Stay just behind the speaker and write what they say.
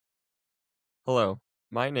Hello,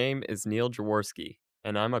 my name is Neil Jaworski,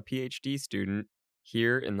 and I'm a PhD student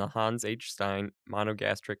here in the Hans H. Stein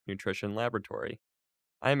Monogastric Nutrition Laboratory.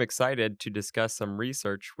 I am excited to discuss some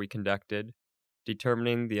research we conducted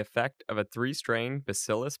determining the effect of a three-strain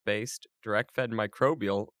bacillus-based direct-fed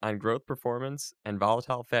microbial on growth performance and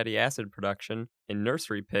volatile fatty acid production in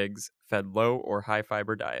nursery pigs fed low or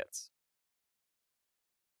high-fiber diets.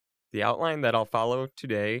 The outline that I'll follow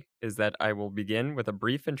today is that I will begin with a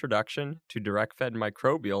brief introduction to direct-fed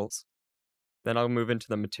microbials. Then I'll move into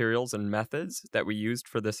the materials and methods that we used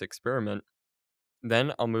for this experiment.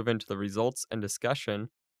 Then I'll move into the results and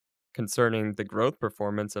discussion concerning the growth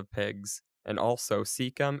performance of pigs and also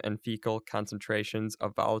cecum and fecal concentrations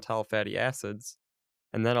of volatile fatty acids.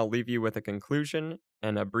 And then I'll leave you with a conclusion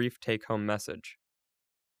and a brief take-home message.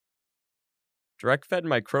 Direct-fed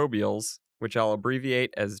microbials, which I'll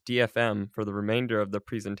abbreviate as DFM for the remainder of the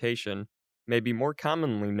presentation, may be more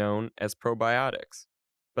commonly known as probiotics.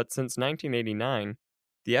 But since 1989,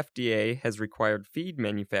 the FDA has required feed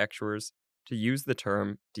manufacturers to use the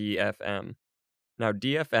term DFM. Now,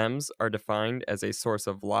 DFMs are defined as a source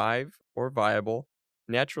of live or viable,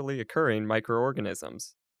 naturally occurring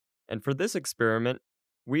microorganisms. And for this experiment,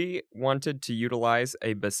 we wanted to utilize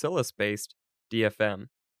a bacillus-based DFM.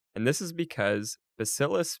 And this is because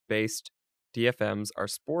bacillus-based DFMs are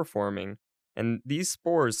spore-forming, and these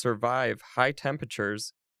spores survive high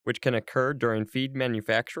temperatures, which can occur during feed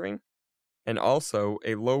manufacturing, and also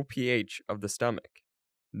a low pH of the stomach.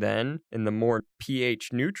 Then, in the more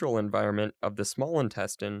pH-neutral environment of the small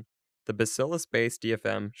intestine, the bacillus-based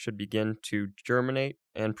DFM should begin to germinate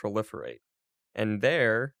and proliferate. And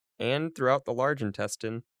there, and throughout the large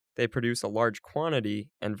intestine, they produce a large quantity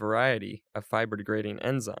and variety of fiber-degrading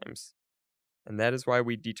enzymes. And that is why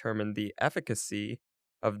we determined the efficacy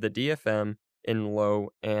of the DFM in low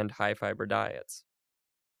and high-fiber diets.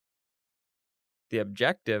 The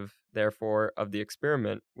objective, therefore, of the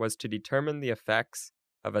experiment was to determine the effects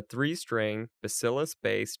of a three-strain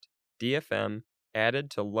bacillus-based DFM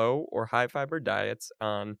added to low or high-fiber diets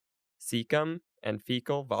on cecum and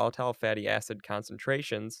fecal volatile fatty acid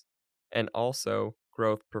concentrations, and also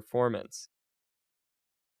growth performance.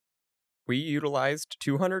 We utilized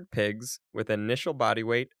 200 pigs with an initial body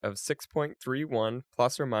weight of 6.31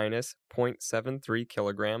 plus or minus 0.73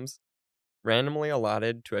 kilograms, randomly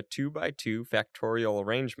allotted to a 2x2 factorial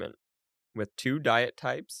arrangement, with 2 diet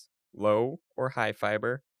types, low or high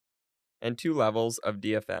fiber, and 2 levels of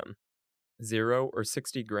DFM, 0 or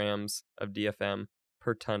 60 grams of DFM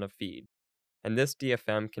per ton of feed. And this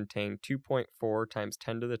DFM contained 2.4 times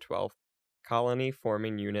 10 to the 12th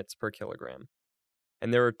colony-forming units per kilogram.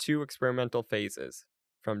 And there were 2 experimental phases,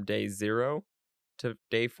 from day 0 to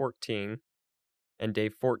day 14, and day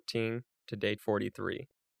 14 to day 43.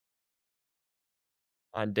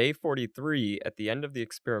 On day 43, at the end of the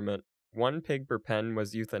experiment, 1 pig per pen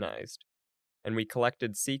was euthanized, and we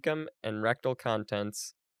collected cecum and rectal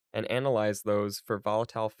contents and analyzed those for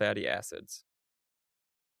volatile fatty acids.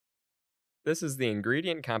 This is the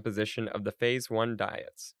ingredient composition of the phase 1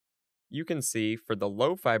 diets. You can see for the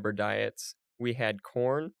low-fiber diets, we had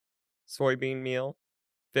corn, soybean meal,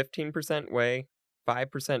 15% whey,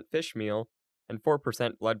 5% fish meal, and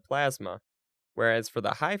 4% blood plasma, whereas for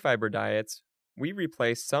the high-fiber diets, we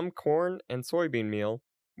replaced some corn and soybean meal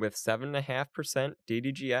with 7.5%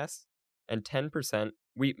 DDGS and 10%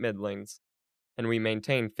 wheat middlings, and we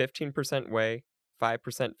maintained 15% whey,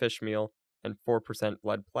 5% fish meal, and 4%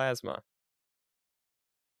 blood plasma.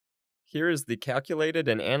 Here is the calculated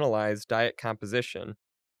and analyzed diet composition.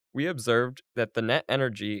 We observed that the net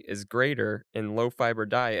energy is greater in low-fiber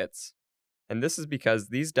diets, and this is because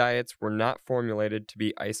these diets were not formulated to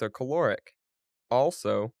be isocaloric.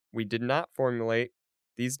 Also, we did not formulate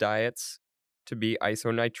these diets to be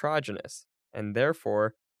isonitrogenous, and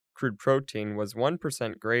therefore, crude protein was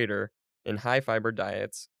 1% greater in high-fiber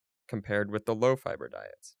diets compared with the low-fiber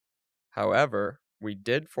diets. However, we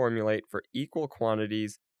did formulate for equal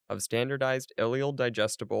quantities of standardized ileal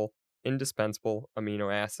digestible indispensable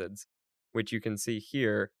amino acids, which you can see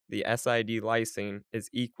here, the SID lysine is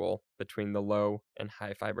equal between the low and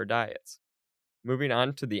high fiber diets. Moving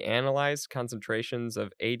on to the analyzed concentrations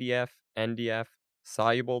of ADF, NDF,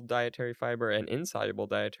 soluble dietary fiber, and insoluble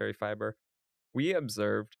dietary fiber, we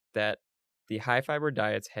observed that the high fiber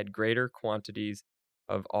diets had greater quantities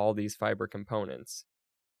of all these fiber components.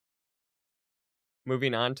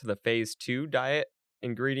 Moving on to the phase 2 diet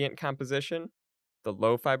ingredient composition, the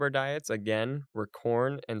low-fiber diets, again, were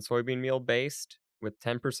corn and soybean meal based, with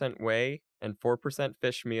 10% whey and 4%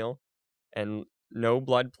 fish meal, and no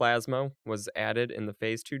blood plasma was added in the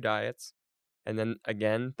phase 2 diets. And then,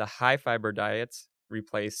 again, the high-fiber diets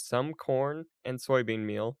replaced some corn and soybean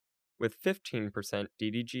meal with 15%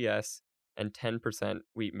 DDGS and 10%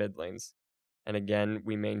 wheat middlings. And again,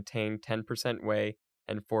 we maintain 10% whey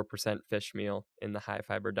and 4% fish meal in the high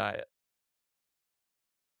fiber diet.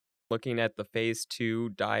 Looking at the phase 2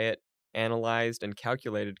 diet analyzed and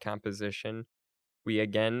calculated composition, we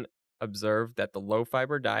again observed that the low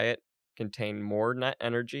fiber diet contained more net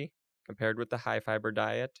energy compared with the high fiber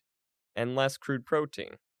diet and less crude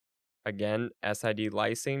protein. Again, SID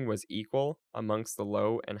lysine was equal amongst the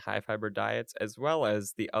low and high fiber diets as well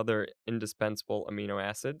as the other indispensable amino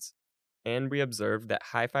acids, and we observed that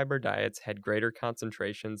high fiber diets had greater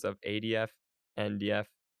concentrations of ADF, NDF,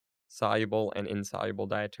 soluble and insoluble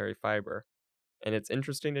dietary fiber. And it's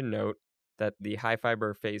interesting to note that the high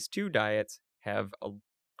fiber phase 2 diets have a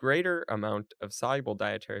greater amount of soluble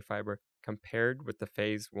dietary fiber compared with the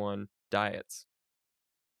phase 1 diets.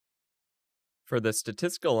 For the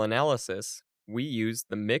statistical analysis, we used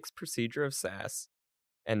the mixed procedure of SAS,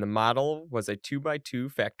 and the model was a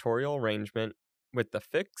 2x2 factorial arrangement with the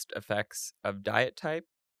fixed effects of diet type,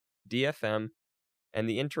 DFM, and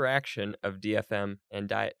the interaction of DFM and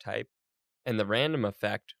diet type, and the random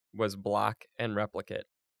effect was block and replicate.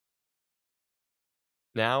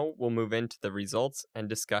 Now we'll move into the results and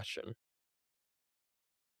discussion.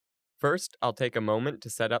 First, I'll take a moment to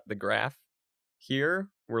set up the graph. Here,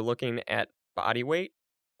 we're looking at body weight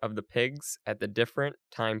of the pigs at the different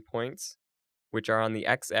time points, which are on the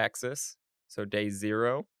x-axis, so day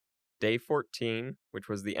 0, day 14, which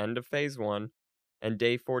was the end of phase 1, and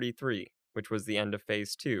day 43, which was the end of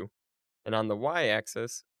phase 2. And on the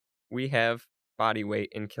y-axis, we have body weight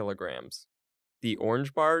in kilograms. The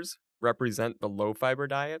orange bars represent the low fiber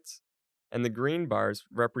diets, and the green bars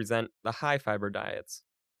represent the high fiber diets,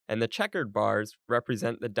 and the checkered bars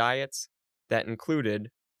represent the diets that included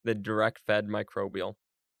the direct-fed microbial.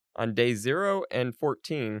 On day 0 and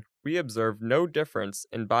 14, we observed no difference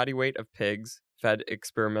in body weight of pigs fed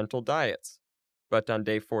experimental diets, but on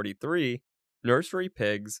day 43, nursery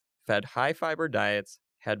pigs fed high-fiber diets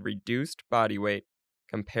had reduced body weight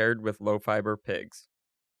compared with low-fiber pigs.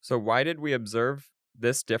 So why did we observe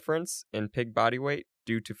this difference in pig body weight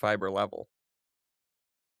due to fiber level?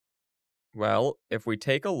 Well, if we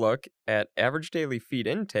take a look at average daily feed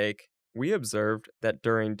intake, we observed that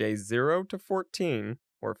during days 0 to 14,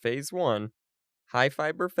 or phase 1,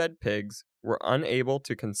 high-fiber fed pigs were unable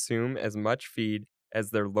to consume as much feed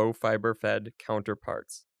as their low-fiber fed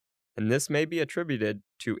counterparts. And this may be attributed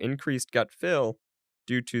to increased gut fill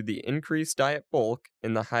due to the increased diet bulk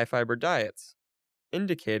in the high-fiber diets,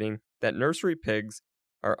 indicating that nursery pigs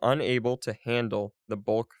are unable to handle the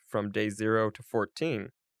bulk from day 0 to 14.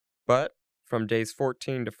 But from days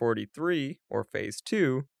 14 to 43, or phase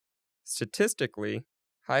 2, statistically,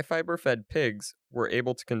 high-fiber fed pigs were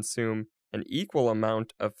able to consume an equal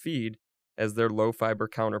amount of feed as their low-fiber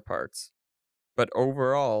counterparts. But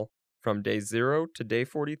overall, from day 0 to day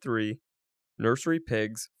 43, nursery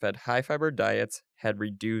pigs fed high-fiber diets had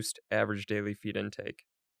reduced average daily feed intake.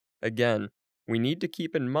 Again, we need to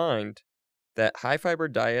keep in mind that high-fiber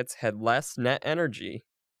diets had less net energy,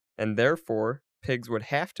 and therefore pigs would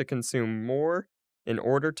have to consume more in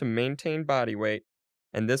order to maintain body weight,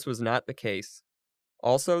 and this was not the case.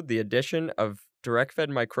 Also, the addition of direct-fed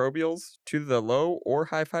microbials to the low or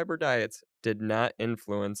high-fiber diets did not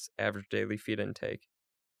influence average daily feed intake.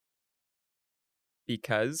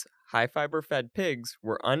 Because high-fiber fed pigs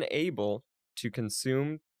were unable to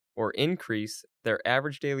consume or increase their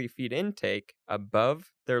average daily feed intake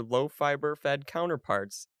above their low-fiber fed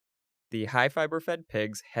counterparts, the high-fiber fed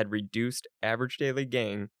pigs had reduced average daily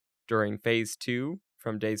gain during phase 2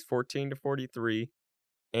 from days 14 to 43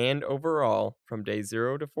 and overall from day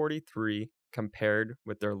 0 to 43 compared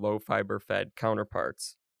with their low-fiber fed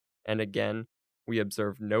counterparts. And again, we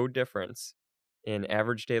observed no difference in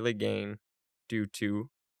average daily gain due to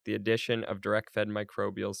the addition of direct-fed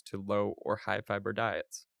microbials to low or high-fiber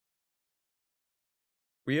diets.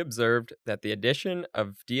 We observed that the addition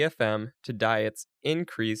of DFM to diets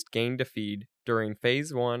increased gain to feed during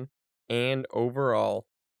phase 1 and overall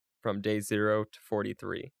from day 0 to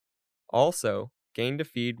 43. Also, gain to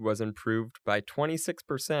feed was improved by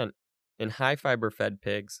 26% in high-fiber fed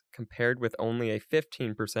pigs compared with only a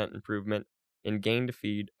 15% improvement in gain to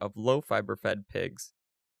feed of low-fiber fed pigs,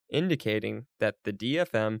 indicating that the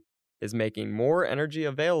DFM is making more energy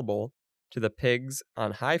available to the pigs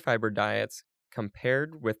on high-fiber diets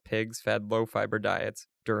compared with pigs fed low-fiber diets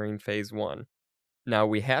during phase 1. Now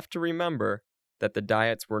we have to remember that the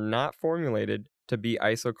diets were not formulated to be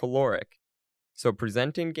isocaloric, so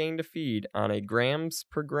presenting gain to feed on a grams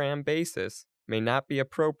per gram basis may not be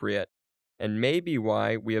appropriate, and may be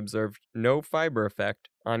why we observed no fiber effect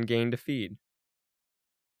on gain to feed.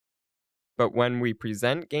 But when we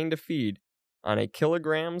present gain to feed on a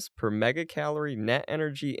kilograms per megacalorie net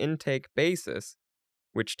energy intake basis,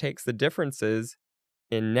 which takes the differences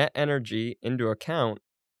in net energy into account,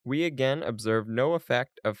 we again observe no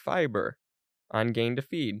effect of fiber on gain to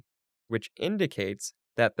feed, which indicates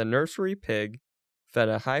that the nursery pig fed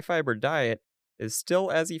a high fiber diet is still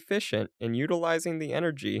as efficient in utilizing the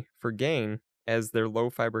energy for gain as their low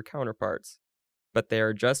fiber counterparts, but they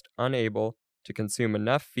are just unable to consume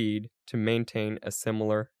enough feed to maintain a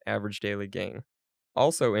similar average daily gain.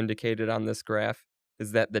 Also indicated on this graph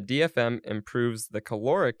is that the DFM improves the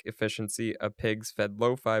caloric efficiency of pigs fed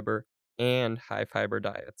low fiber and high fiber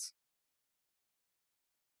diets.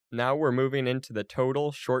 Now we're moving into the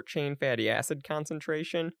total short chain fatty acid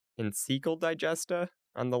concentration in cecal digesta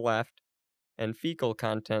on the left and fecal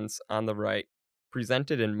contents on the right,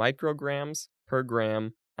 presented in micrograms per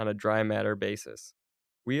gram on a dry matter basis.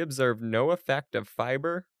 We observed no effect of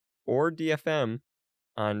fiber or DFM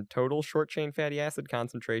on total short chain fatty acid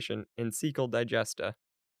concentration in cecal digesta,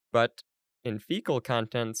 but in fecal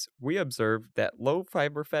contents, we observed that low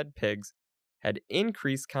fiber fed pigs had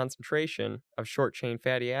increased concentration of short chain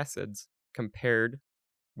fatty acids compared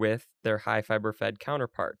with their high fiber fed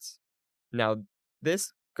counterparts. Now,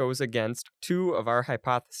 this goes against two of our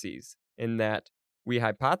hypotheses, in that we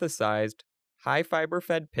hypothesized high fiber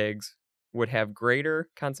fed pigs would have greater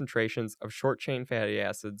concentrations of short chain fatty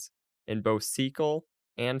acids in both cecal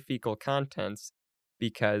and fecal contents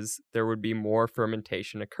because there would be more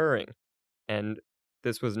fermentation occurring. And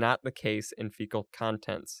this was not the case in fecal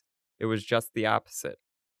contents. It was just the opposite.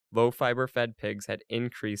 Low fiber fed pigs had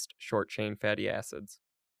increased short chain fatty acids.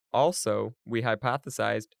 Also, we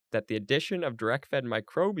hypothesized that the addition of direct fed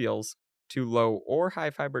microbials to low or high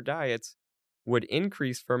fiber diets would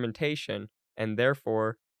increase fermentation, and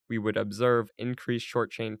therefore we would observe increased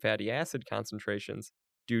short chain fatty acid concentrations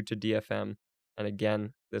due to DFM. And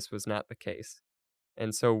again, this was not the case.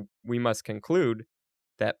 And so we must conclude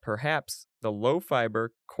that perhaps the low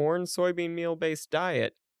fiber corn soybean meal based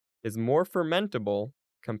diet is more fermentable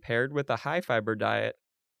compared with a high fiber diet,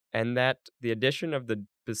 and that the addition of the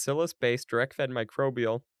bacillus based direct fed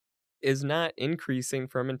microbial is not increasing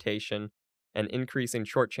fermentation and increasing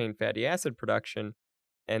short chain fatty acid production,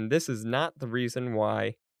 and this is not the reason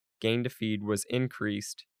why gain to feed was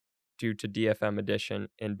increased due to DFM addition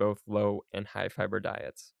in both low and high fiber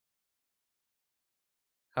diets.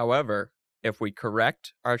 However, if we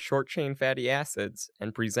correct our short chain fatty acids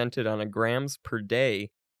and present it on a grams per day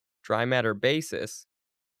dry matter basis,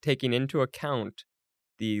 taking into account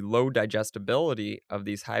the low digestibility of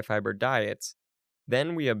these high fiber diets,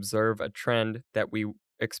 then we observe a trend that we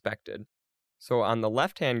expected. So on the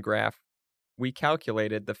left-hand graph, we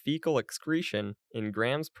calculated the fecal excretion in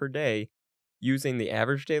grams per day using the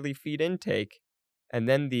average daily feed intake and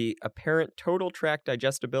then the apparent total tract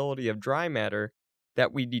digestibility of dry matter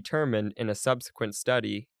that we determined in a subsequent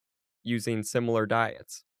study using similar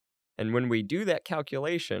diets. And when we do that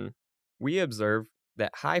calculation, we observe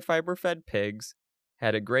that high fiber fed pigs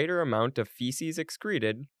had a greater amount of feces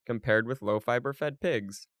excreted compared with low fiber fed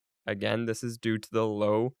pigs. Again, this is due to the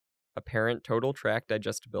low apparent total tract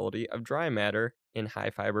digestibility of dry matter in high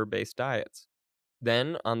fiber based diets.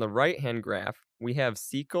 Then on the right hand graph, we have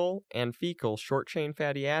cecal and fecal short chain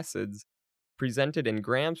fatty acids presented in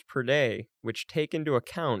grams per day, which take into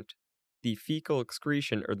account the fecal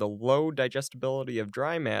excretion or the low digestibility of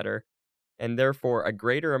dry matter, and therefore a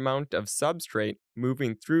greater amount of substrate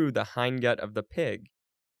moving through the hindgut of the pig.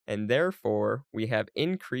 And therefore, we have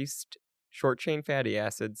increased short chain fatty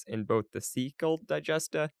acids in both the cecal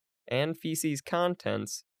digesta and feces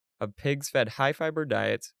contents of pigs fed high fiber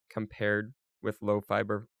diets compared with low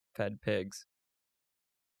fiber fed pigs.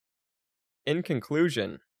 In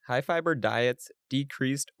conclusion, high fiber diets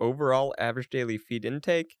decreased overall average daily feed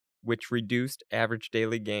intake, which reduced average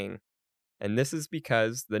daily gain. And this is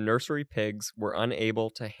because the nursery pigs were unable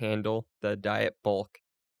to handle the diet bulk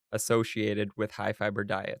associated with high fiber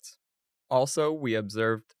diets. Also, we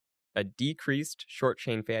observed a decreased short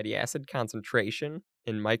chain fatty acid concentration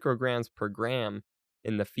in micrograms per gram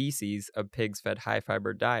in the feces of pigs fed high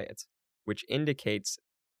fiber diets, which indicates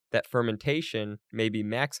that fermentation may be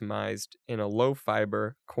maximized in a low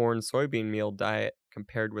fiber corn soybean meal diet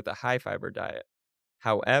compared with a high fiber diet.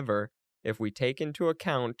 However, if we take into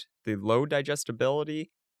account the low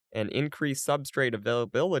digestibility and increased substrate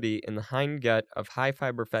availability in the hindgut of high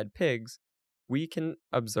fiber fed pigs, we can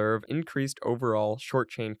observe increased overall short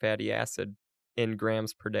chain fatty acid in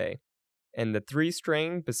grams per day. and the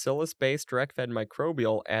 3-strain bacillus-based direct-fed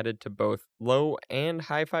microbial added to both low and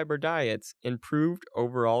high-fiber diets improved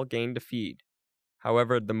overall gain to feed.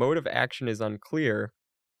 However, the mode of action is unclear,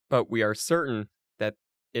 but we are certain that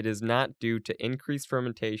it is not due to increased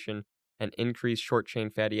fermentation and increased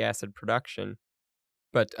short-chain fatty acid production.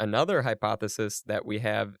 But another hypothesis that we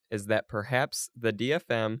have is that perhaps the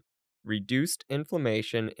DFM reduced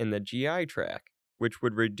inflammation in the GI tract, which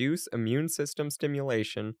would reduce immune system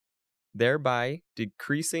stimulation, thereby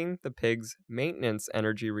decreasing the pig's maintenance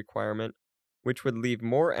energy requirement, which would leave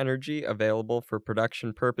more energy available for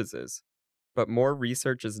production purposes. But more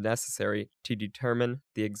research is necessary to determine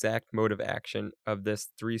the exact mode of action of this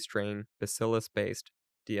 3-strain bacillus-based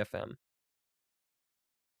DFM.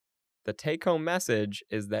 The take-home message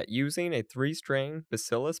is that using a 3-strain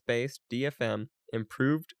bacillus-based DFM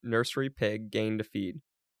improved nursery pig gain to feed,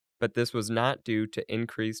 but this was not due to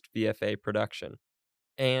increased VFA production.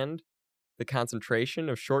 And the concentration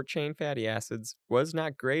of short-chain fatty acids was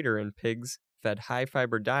not greater in pigs fed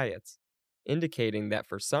high-fiber diets, indicating that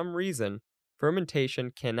for some reason,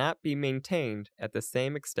 fermentation cannot be maintained at the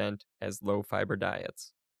same extent as low-fiber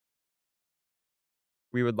diets.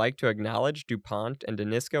 We would like to acknowledge DuPont and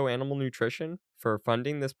Danisco Animal Nutrition for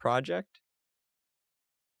funding this project.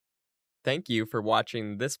 Thank you for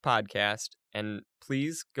watching this podcast, and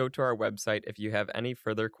please go to our website if you have any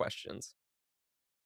further questions.